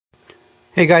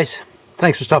Hey guys,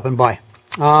 thanks for stopping by.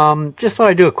 Just thought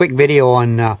I'd do a quick video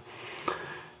on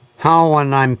how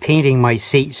when I'm painting my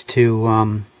seats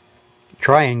to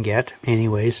try and get,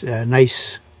 anyways, a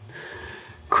nice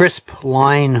crisp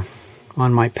line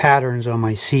on my patterns on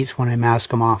my seats when I mask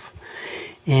them off.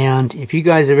 And if you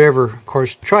guys have ever, of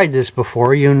course, tried this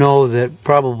before, you know that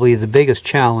probably the biggest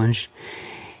challenge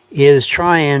is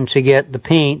trying to get the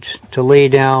paint to lay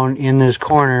down in this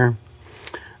corner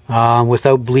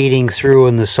without bleeding through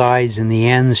on the sides and the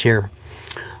ends here.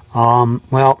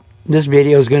 Well, this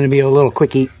video is going to be a little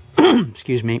quickie,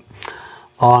 excuse me,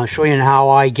 showing how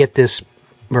I get this,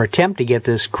 or attempt to get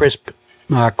this crisp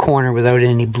corner without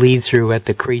any bleed through at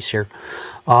the crease here.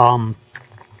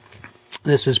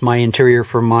 This is my interior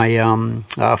for my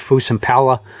Fus and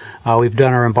Pala. We've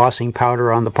done our embossing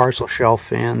powder on the parcel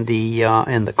shelf and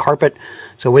the carpet,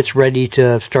 so it's ready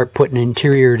to start putting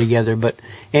interior together. But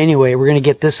anyway, we're going to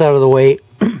get this out of the way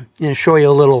and show you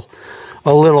a little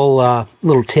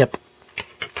tip.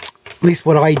 At least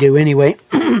what I do anyway.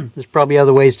 There's probably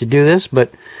other ways to do this,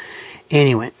 but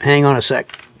anyway, hang on a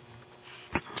sec.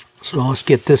 So let's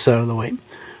get this out of the way.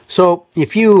 So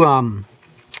if you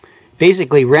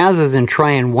basically, rather than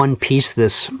try and one-piece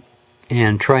this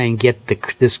and try and get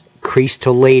this crease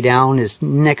to lay down, is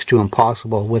next to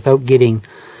impossible without getting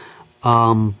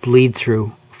bleed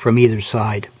through from either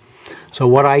side. So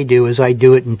what I do is I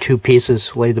do it in two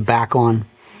pieces, lay the back on,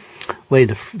 lay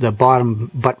the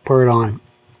bottom butt part on,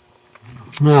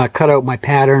 cut out my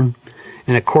pattern,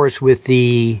 and of course with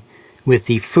the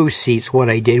Fus seats, what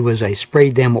I did was I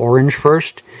sprayed them orange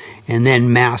first and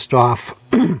then masked off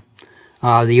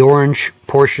the orange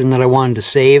portion that I wanted to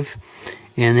save,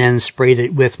 and then sprayed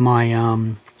it with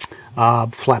my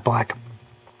flat black,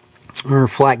 or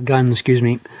flat gun, excuse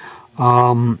me.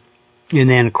 And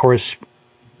then of course,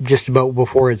 just about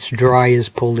before it's dry, is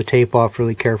pull the tape off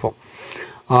really careful.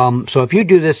 So if you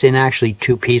do this in actually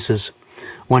two pieces,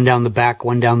 one down the back,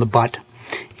 one down the butt,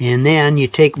 and then you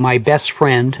take my best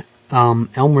friend,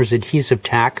 Elmer's Adhesive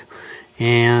Tack,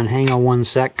 and hang on one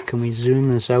sec, can we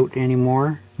zoom this out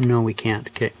anymore? No, we can't.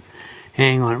 Okay,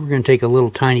 hang on, we're going to take a little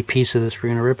tiny piece of this, we're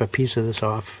going to rip a piece of this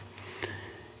off.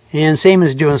 And same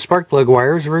as doing spark plug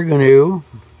wires, we're going to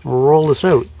roll this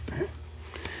out.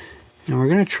 And we're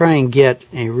going to try and get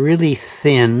a really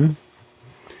thin,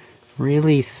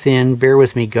 bear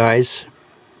with me guys,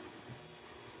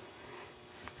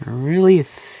 a really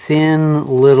thin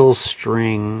little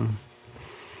string.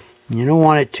 You don't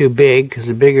want it too big, because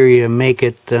the bigger you make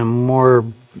it, the more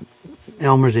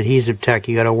Elmer's Adhesive Tack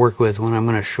you got to work with when I'm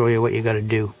going to show you what you got to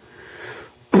do.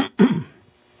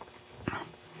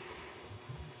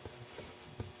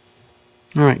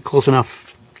 Alright, close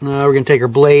enough. We're going to take our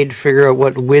blade, figure out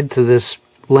what width of this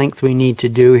length we need to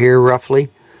do here roughly.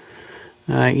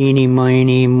 Eeny,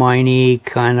 miny, miny,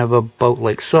 kind of about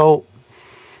like so.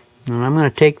 And I'm going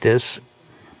to take this,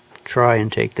 try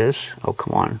and take this. Oh,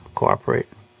 come on, cooperate.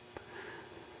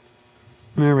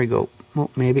 There we go. Oh,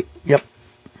 maybe. Yep.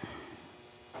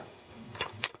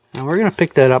 And we're going to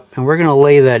pick that up and we're going to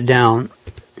lay that down.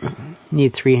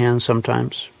 Need three hands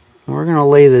sometimes. And we're going to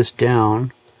lay this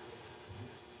down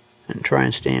and try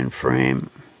and stay in frame.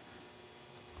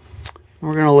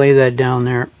 We're going to lay that down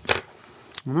there.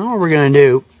 Now what we're going to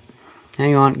do,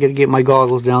 hang on, got to get my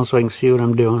goggles down so I can see what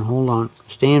I'm doing. Hold on.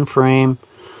 Stay in frame.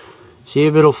 See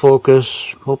if it'll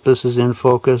focus. Hope this is in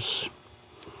focus.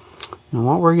 And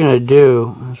what we're going to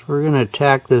do is we're going to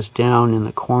tack this down in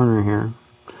the corner here.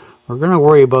 We're going to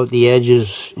worry about the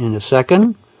edges in a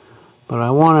second, but I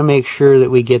want to make sure that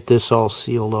we get this all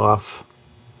sealed off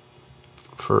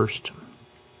first.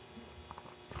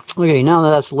 Okay, now that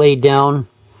that's laid down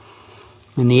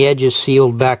and the edge is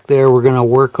sealed back there, we're going to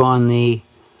work on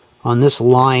this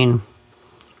line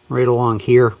right along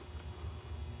here.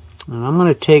 And I'm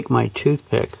going to take my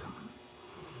toothpick.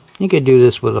 You could do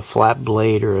this with a flat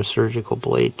blade or a surgical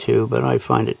blade too, but I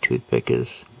find a toothpick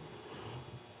is,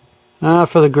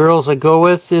 for the girls I go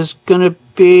with, is going to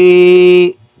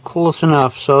be close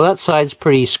enough. So that side's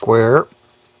pretty square.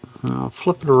 I'll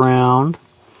flip it around.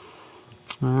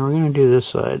 We're going to do this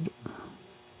side.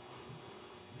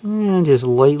 And just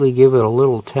lightly give it a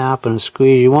little tap and a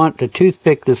squeeze. You want the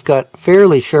toothpick that's got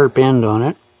fairly sharp end on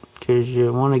it, because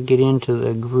you want to get into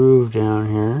the groove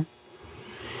down here.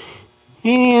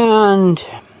 And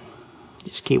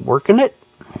just keep working it.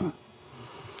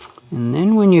 And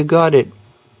then when you got it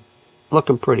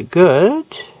looking pretty good,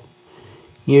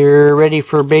 you're ready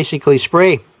for basically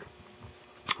spray.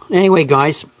 Anyway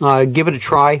guys, give it a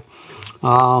try.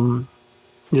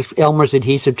 This Elmer's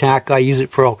Adhesive Tack, I use it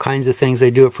for all kinds of things. I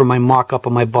do it for my mock-up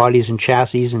of my bodies and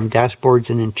chassis and dashboards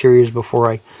and interiors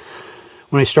before I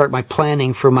when I start my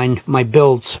planning for my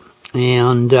builds,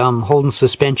 and holding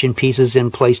suspension pieces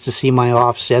in place to see my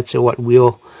offsets and what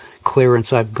wheel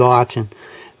clearance I've got, and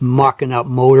mocking up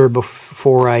motor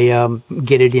before I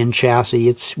get it in chassis.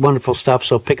 It's wonderful stuff.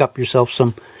 So pick up yourself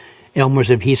some Elmer's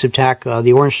adhesive tack,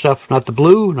 the orange stuff, not the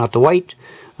blue, not the white.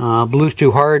 Blue's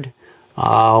too hard,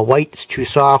 white's too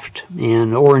soft,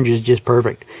 and orange is just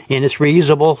perfect. And it's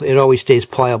reusable. It always stays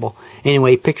pliable.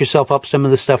 Anyway, pick yourself up some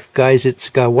of this stuff, guys. It's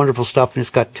got wonderful stuff, and it's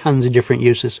got tons of different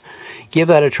uses. Give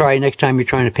that a try next time you're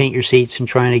trying to paint your seats and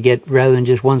trying to get, rather than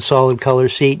just one solid color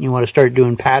seat, and you want to start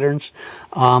doing patterns.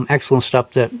 Excellent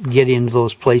stuff that get into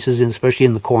those places, and especially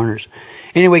in the corners.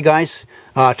 Anyway, guys,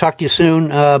 talk to you soon.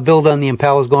 Build on the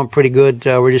Impala is going pretty good.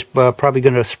 We're just probably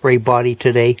going to spray body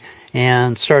today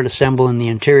and start assembling the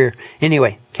interior.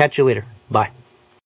 Anyway, catch you later. Bye.